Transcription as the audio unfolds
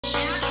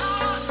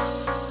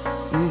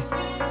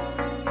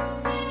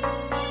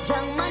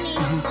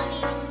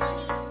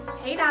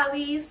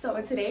So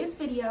in today's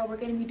video, we're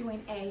going to be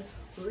doing a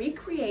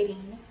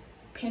recreating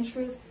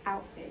Pinterest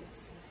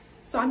outfits.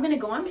 So I'm going to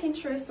go on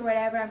Pinterest or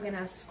whatever. I'm going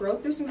to scroll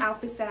through some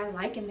outfits that I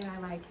like and then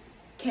I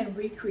can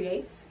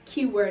recreate.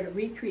 Keyword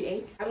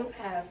recreate. I don't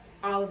have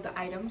all of the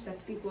items that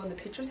the people in the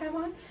pictures have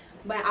on,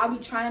 but I'll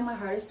be trying my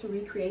hardest to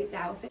recreate the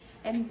outfit.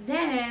 And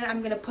then I'm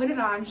going to put it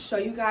on, show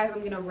you guys. I'm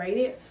going to rate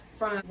it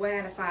from 1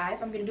 out of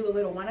 5. I'm going to do a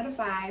little 1 out of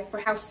 5 for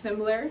how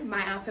similar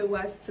my outfit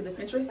was to the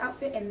Pinterest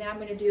outfit. And then I'm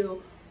going to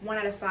do 1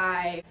 out of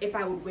 5 if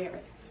I would wear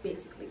it. It's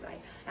basically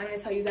like, I'm going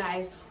to tell you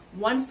guys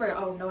 1 for,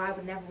 oh no, I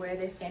would never wear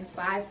this, and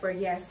 5 for,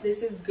 yes,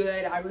 this is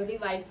good. I really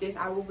like this.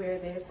 I will wear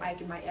this like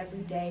in my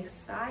everyday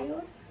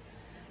style.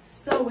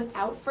 So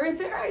without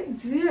further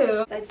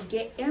ado, let's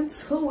get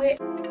into it.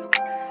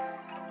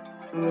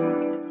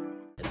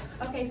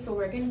 Okay, so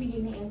we're going to be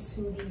getting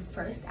into the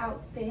first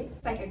outfit.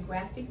 It's like a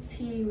graphic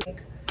tee,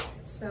 like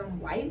some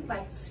white,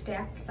 like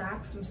stacked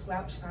socks, some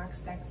slouch socks,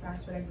 stacked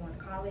socks, whatever you want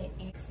to call it,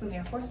 and some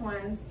Air Force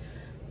Ones.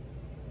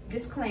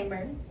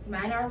 Disclaimer,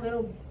 mine are a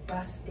little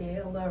busted,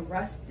 a little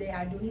rusted.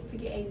 I do need to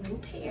get a new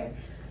pair,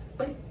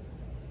 but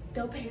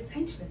don't pay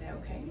attention to that,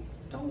 okay?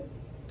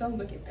 Don't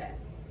look at that.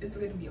 It's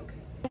gonna be okay.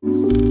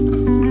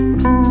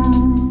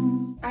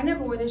 I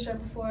never wore this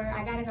shirt before.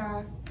 I got it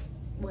off,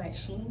 what,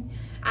 Shein?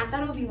 I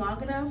thought it would be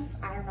long enough.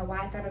 I don't know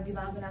why I thought it would be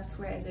long enough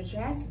to wear as a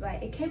dress,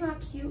 but it came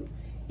out cute,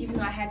 even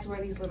though I had to wear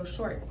these little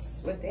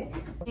shorts with it.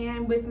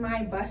 And with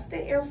my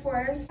busted Air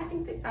Force, I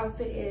think this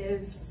outfit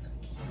is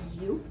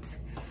cute.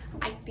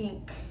 I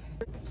think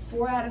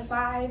 4 out of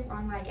 5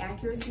 on like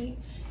accuracy,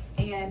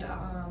 and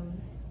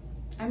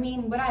I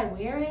mean, would I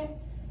wear it?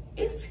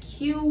 It's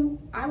cute.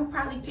 I would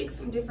probably pick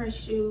some different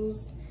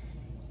shoes.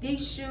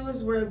 These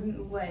shoes were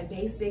what,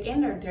 basic,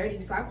 and they're dirty,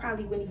 so I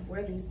probably wouldn't even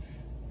wear these.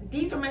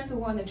 These are meant to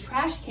go in the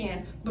trash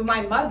can, but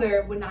my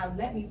mother would not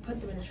let me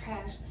put them in the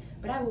trash,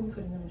 but I will be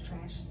putting them in the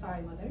trash.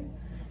 Sorry, mother.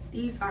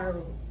 These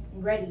are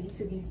ready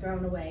to be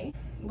thrown away.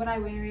 Would I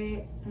wear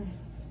it?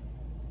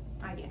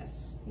 I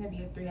guess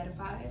maybe a 3 out of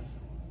 5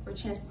 for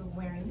chances of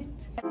wearing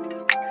it.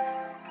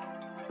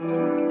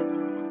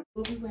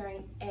 We'll be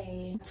wearing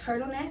a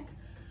turtleneck,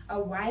 a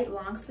white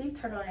long sleeve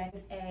turtleneck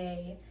with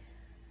a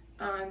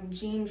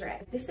jean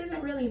dress. This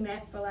isn't really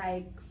meant for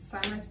like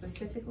summer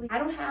specifically. I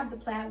don't have the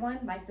plaid one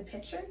like the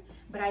picture,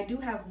 but I do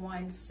have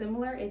one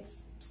similar.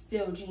 It's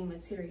still jean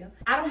material.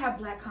 I don't have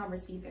black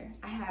Converse either.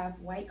 I have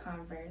white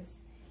Converse,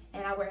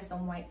 and I wear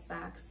some white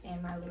socks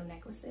and my little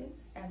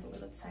necklaces as a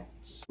little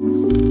touch.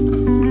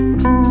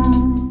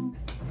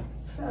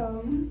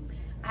 So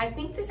I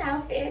think this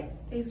outfit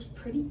is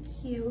pretty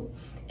cute.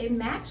 It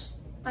matched,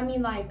 I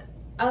mean, like,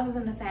 other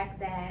than the fact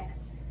that,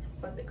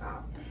 what's it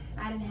called?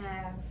 I didn't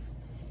have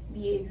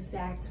the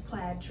exact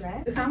plaid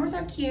dress. The Converse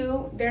are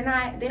cute. They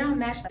don't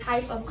match the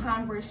type of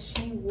Converse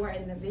she wore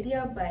in the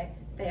video, but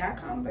they are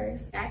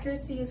Converse.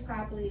 Accuracy is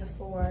probably a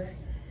 4.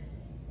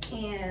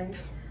 And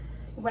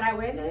would I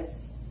wear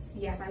this?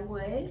 Yes, I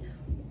would.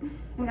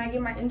 When I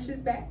get my inches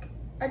back.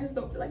 I just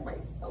don't feel like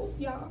myself,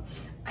 y'all.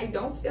 I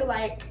don't feel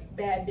like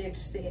bad bitch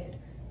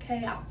said,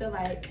 okay? I feel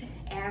like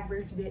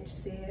average bitch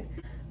said.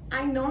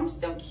 I know I'm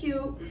still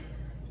cute,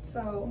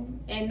 so,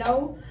 and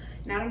no,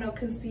 I don't know,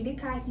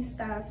 conceited cocky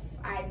stuff.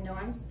 I know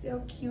I'm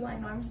still cute. I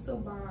know I'm still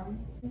bomb.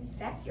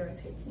 That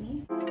irritates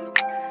me.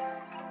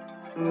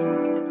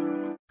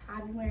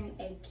 I'll be wearing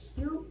a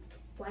cute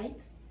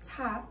white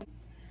top.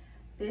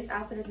 This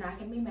outfit is not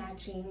going to be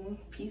matching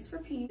piece for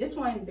piece. This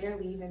one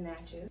barely even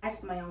matches. I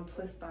put my own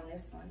twist on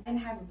this one. I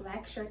didn't have a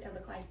black shirt that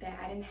looked like that.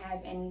 I didn't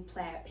have any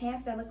plaid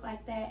pants that look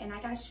like that. And I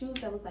got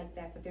shoes that look like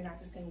that, but they're not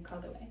the same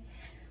colorway.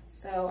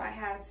 So I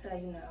had to,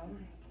 you know,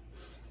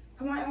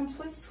 put my own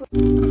twist to it.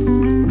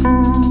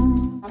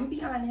 I'm going to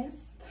be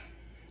honest.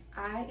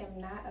 I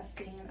am not a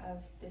fan of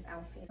this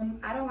outfit.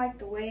 I don't like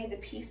the way the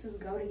pieces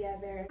go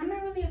together. I'm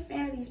not really a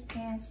fan of these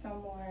pants no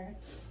more.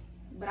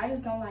 But I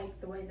just don't like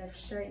the way the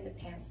shirt and the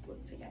pants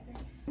look together.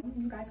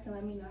 You guys can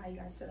let me know how you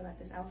guys feel about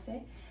this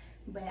outfit,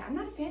 but I'm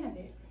not a fan of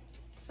it.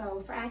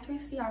 So for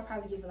accuracy, I'll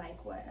probably give it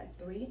like, what,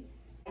 a 3?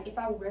 If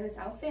I would wear this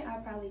outfit,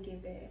 I'll probably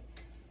give it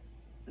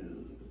a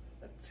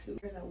 2.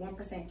 There's a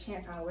 1%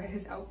 chance I'll wear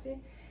this outfit.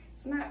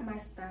 It's not my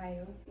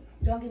style.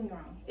 Don't get me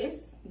wrong,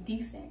 it's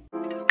decent.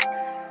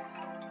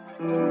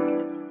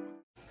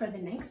 For the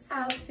next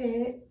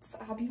outfit,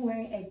 I'll be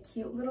wearing a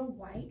cute little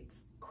white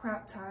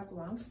crop top,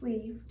 long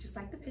sleeve, just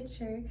like the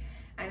picture.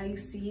 I know you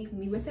see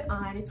me with it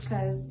on. It's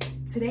because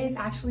today is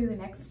actually the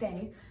next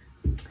day.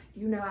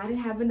 You know, I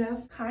didn't have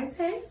enough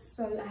content,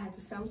 so I had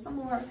to film some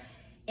more.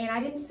 And I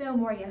didn't film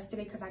more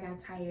yesterday because I got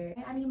tired.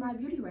 I need my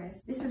beauty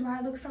rest. This is why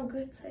I look so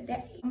good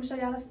today. I'm gonna show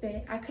y'all the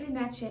fit. I couldn't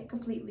match it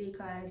completely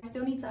because I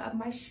still need to up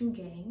my shoe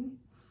game.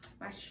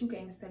 My shoe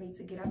game still needs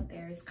to get up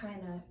there. It's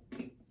kind of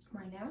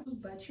right now,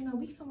 but you know,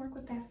 we can work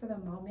with that for the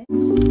moment.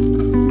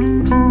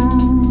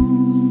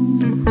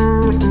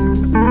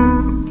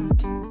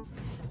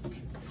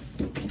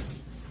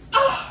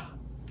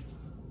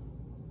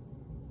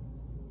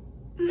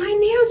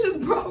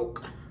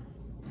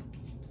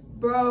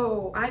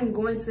 Bro, I'm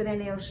going to the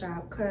nail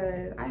shop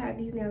because I had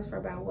these nails for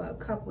about, what, a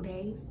couple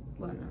days?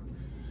 Well, no.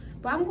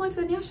 But I'm going to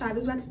the nail shop.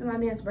 It's about to be my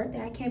man's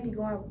birthday. I can't be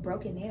going with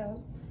broken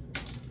nails.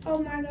 Oh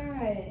my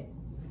God.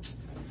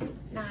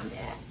 Nah, I'm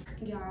back.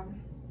 Y'all,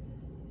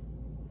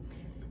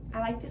 I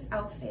like this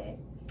outfit.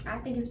 I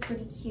think it's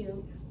pretty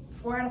cute.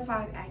 4 out of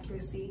 5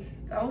 accuracy.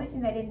 The only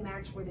thing that didn't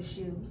match were the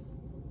shoes.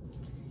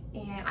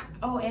 And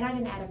I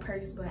didn't add a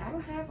purse, but I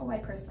don't have a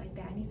white purse like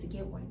that. I need to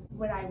get one.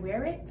 Would I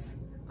wear it?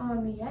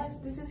 Yes,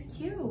 this is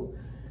cute.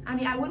 I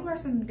mean, I would wear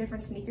some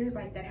different sneakers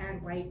like that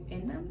had white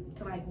in them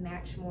to like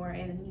match more,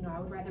 and you know,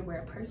 I would rather wear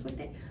a purse with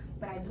it,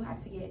 but I do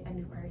have to get a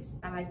new purse.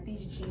 I like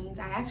these jeans.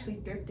 I actually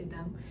thrifted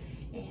them,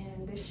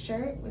 and this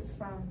shirt was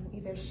from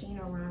either Shein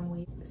or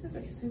Romwe. This is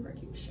a super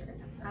cute shirt.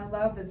 I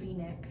love the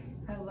V-neck.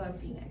 I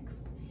love V-necks.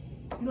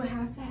 You don't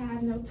have to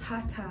have no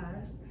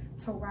tatas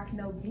to rock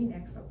no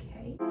V-necks,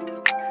 okay?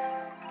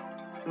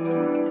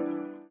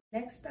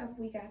 Next up,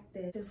 we got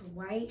this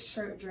white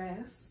shirt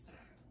dress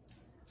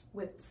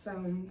with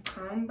some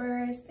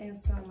Converse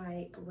and some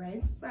like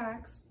red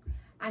socks.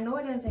 I know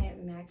it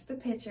doesn't match the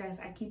picture as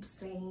I keep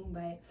saying,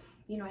 but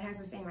you know, it has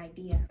the same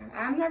idea.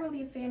 I'm not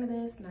really a fan of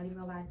this, not even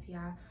gonna lie to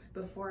y'all.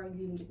 Before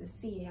you even get to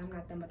see it, I'm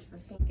not that much of a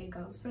fan. It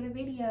goes for the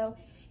video,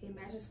 it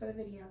matches for the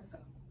video, so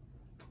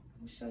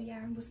I'll show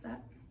y'all what's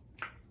up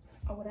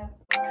or whatever.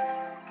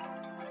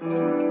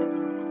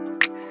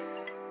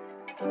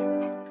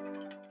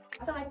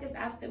 I feel like this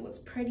outfit was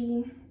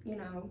pretty, you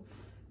know,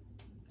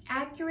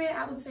 accurate.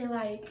 I would say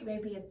like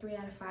maybe a 3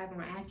 out of 5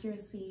 on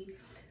accuracy.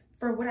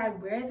 For would I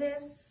wear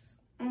this?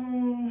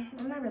 I'm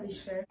not really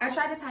sure. I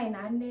tried to tie a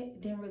knot in it.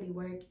 It didn't really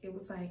work. It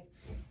was like,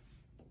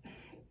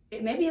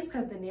 maybe it's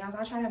because the nails.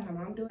 I tried to have my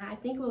mom do it. I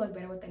think it would look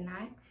better with the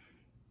knot.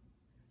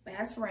 But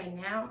as for right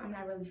now, I'm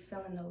not really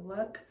feeling the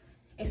look,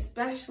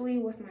 especially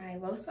with my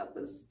low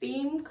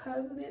self-esteem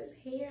because of this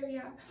hair,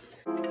 y'all.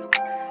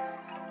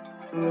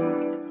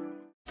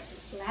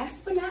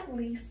 Last but not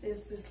least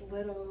is this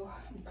little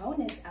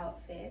bonus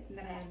outfit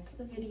that I added to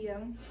the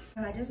video.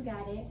 And I just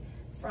got it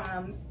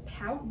from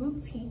Pout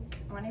Boutique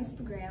on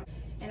Instagram.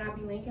 And I'll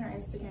be linking our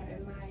Instagram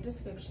in my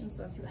description.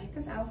 So if you like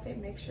this outfit,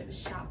 make sure to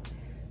shop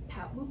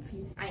Pout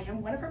Boutique. I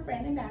am one of her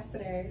brand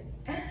ambassadors.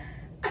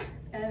 I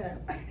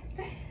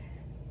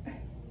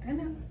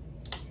know.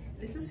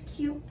 This is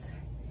cute.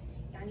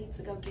 Y'all need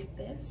to go get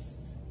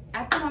this.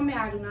 At the moment,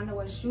 I do not know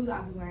what shoes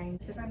I'll be wearing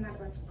because I'm not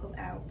about to pull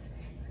out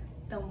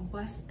the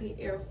busted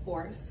Air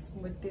Force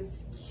with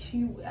this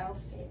cute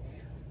outfit.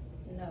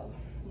 No.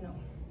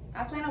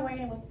 I plan on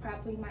wearing it with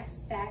probably my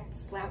stacked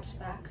slouch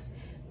socks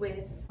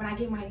with when I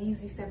get my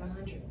Yeezy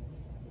 700s.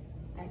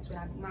 That's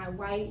what my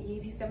white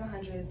Yeezy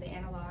 700s, the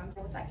analogs,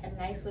 with like a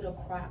nice little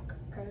croc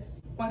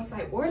purse. Once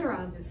I order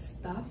all this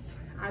stuff,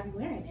 I'll be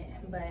wearing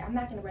it. But I'm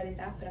not gonna wear this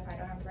outfit if I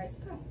don't have the right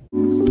stuff.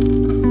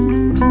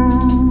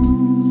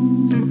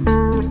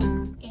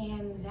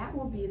 And that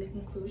will be the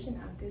conclusion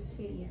of this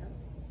video.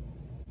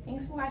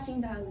 Thanks for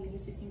watching,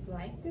 dollies. If you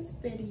like this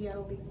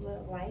video, leave a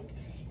little like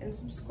and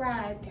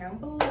subscribe down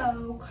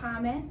below.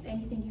 Comment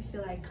anything you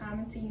feel like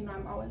commenting. You know,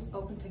 I'm always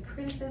open to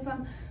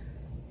criticism,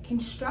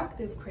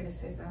 constructive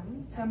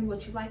criticism. Tell me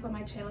what you like about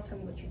my channel. Tell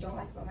me what you don't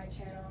like about my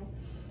channel.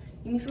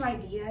 Give me some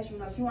ideas. You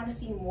know, if you want to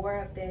see more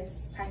of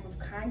this type of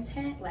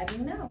content, let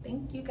me know.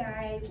 Thank you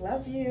guys.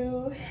 Love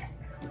you.